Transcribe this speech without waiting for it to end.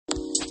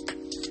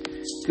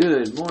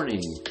Good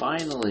morning.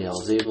 Finally, I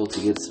was able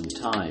to get some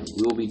time.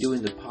 We will be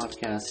doing the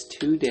podcast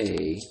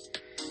today.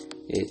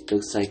 It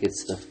looks like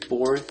it's the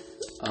 4th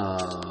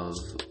of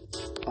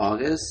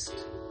August.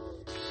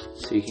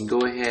 So you can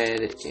go ahead,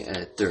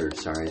 3rd,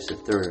 sorry, it's the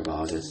 3rd of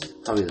August.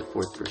 Probably the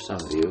 4th for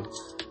some of you.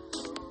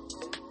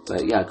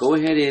 But yeah, go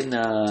ahead and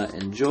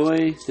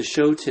enjoy the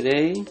show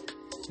today.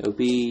 It'll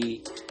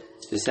be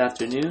this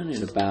afternoon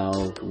in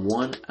about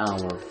 1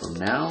 hour from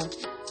now.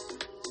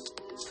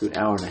 To an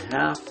hour and a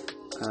half.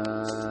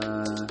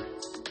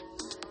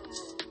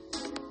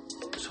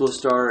 So we'll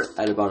start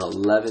at about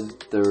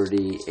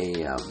 11:30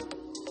 a.m.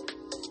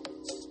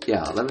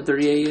 Yeah,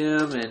 11:30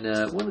 a.m. and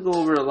I want to go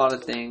over a lot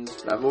of things.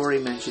 I've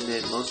already mentioned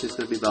it. Mostly it's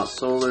going to be about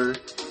solar.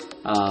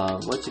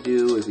 What to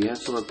do if you have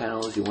solar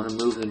panels, you want to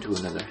move them to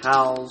another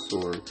house,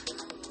 or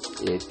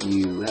if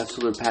you have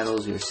solar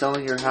panels and you're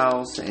selling your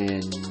house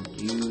and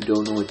you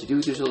don't know what to do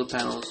with your solar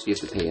panels, you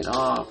have to pay it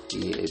off.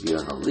 If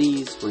you're on a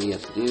lease, what do you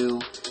have to do?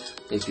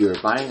 If you're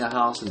buying a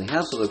house and they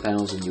have solar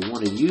panels and you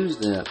want to use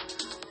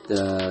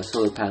the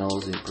solar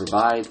panels and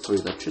provide for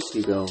your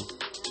electricity bill,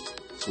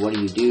 what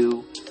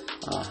do?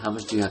 How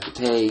much do you have to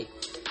pay?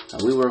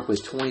 We work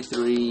with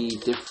 23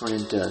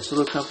 different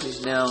solar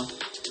companies now,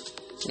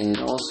 and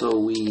also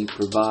we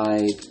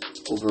provide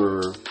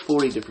over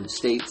 40 different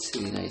states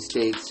in the United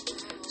States.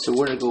 So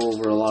we're going to go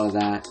over a lot of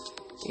that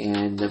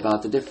and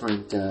about the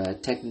different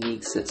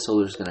techniques that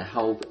solar is going to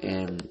help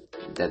and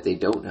that they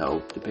don't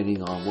help,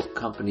 depending on what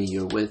company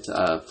you're with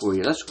for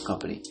your electrical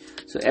company.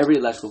 So every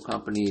electrical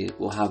company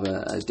will have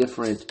a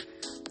different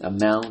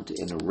amount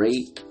and a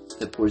rate.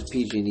 Of course,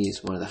 PG&E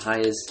is one of the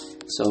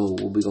highest, so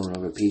we'll be going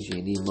over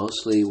PG&E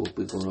mostly. We'll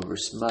be going over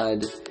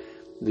SMUD.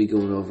 We'll be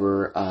going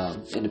over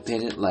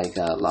independent, like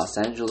Los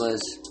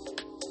Angeles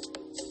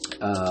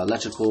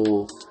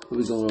Electrical.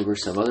 We'll be going over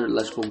some other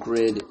electrical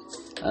grid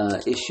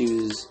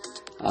issues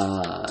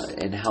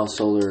and how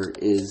solar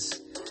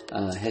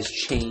has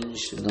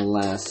changed in the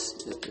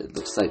last, it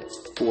looks like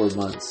 4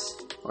 months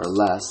or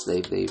less.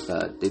 They've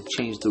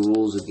changed the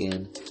rules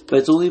again, but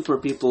it's only for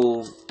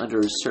people under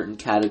a certain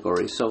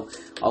category. So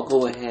I'll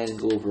go ahead and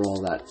go over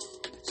all that.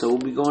 So we'll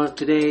be going up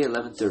today,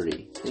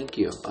 11:30. Thank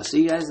you. I'll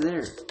see you guys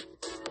there.